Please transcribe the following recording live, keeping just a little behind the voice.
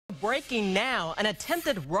Breaking now, an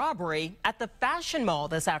attempted robbery at the Fashion Mall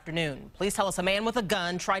this afternoon. Police tell us a man with a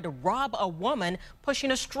gun tried to rob a woman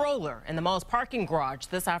pushing a stroller in the mall's parking garage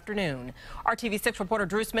this afternoon. Our TV6 reporter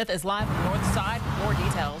Drew Smith is live on the north side with more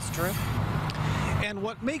details. Drew. And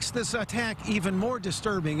what makes this attack even more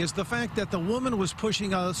disturbing is the fact that the woman was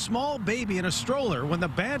pushing a small baby in a stroller when the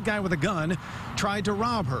bad guy with a gun tried to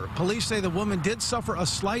rob her. Police say the woman did suffer a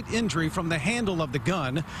slight injury from the handle of the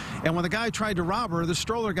gun. And when the guy tried to rob her, the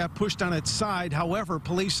stroller got pushed on its side. However,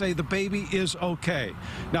 police say the baby is okay.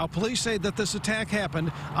 Now, police say that this attack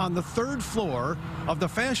happened on the third floor of the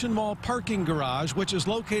Fashion Mall parking garage, which is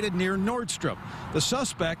located near Nordstrom. The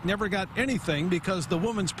suspect never got anything because the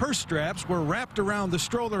woman's purse straps were wrapped around the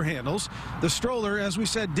stroller handles. The stroller, as we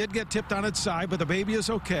said, did get tipped on its side, but the baby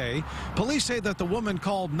is okay. Police say that the woman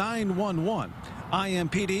called 911.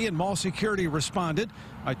 IMPD and mall security responded.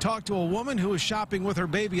 I talked to a woman who was shopping with her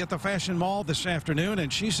baby at the Fashion Mall this afternoon,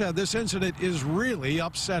 and she said this incident is really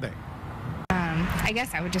upsetting. I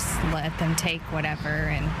guess I would just let them take whatever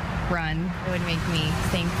and run. It would make me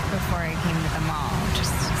think before I came to the mall,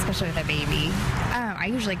 just especially with a baby. I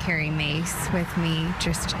usually carry mace with me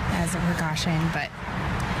just as a precaution, but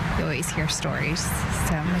you always hear stories,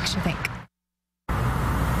 so it makes you think.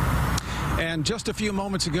 And just a few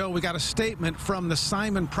moments ago, we got a statement from the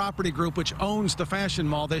Simon Property Group, which owns the Fashion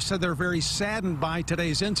Mall. They said they're very saddened by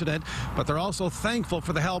today's incident, but they're also thankful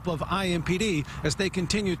for the help of IMPD as they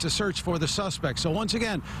continue to search for the suspect. So once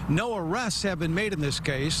again, no arrests have been made in this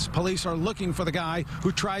case. Police are looking for the guy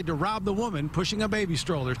who tried to rob the woman pushing a baby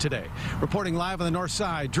stroller today. Reporting live on the north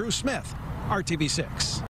side, Drew Smith, RTV6.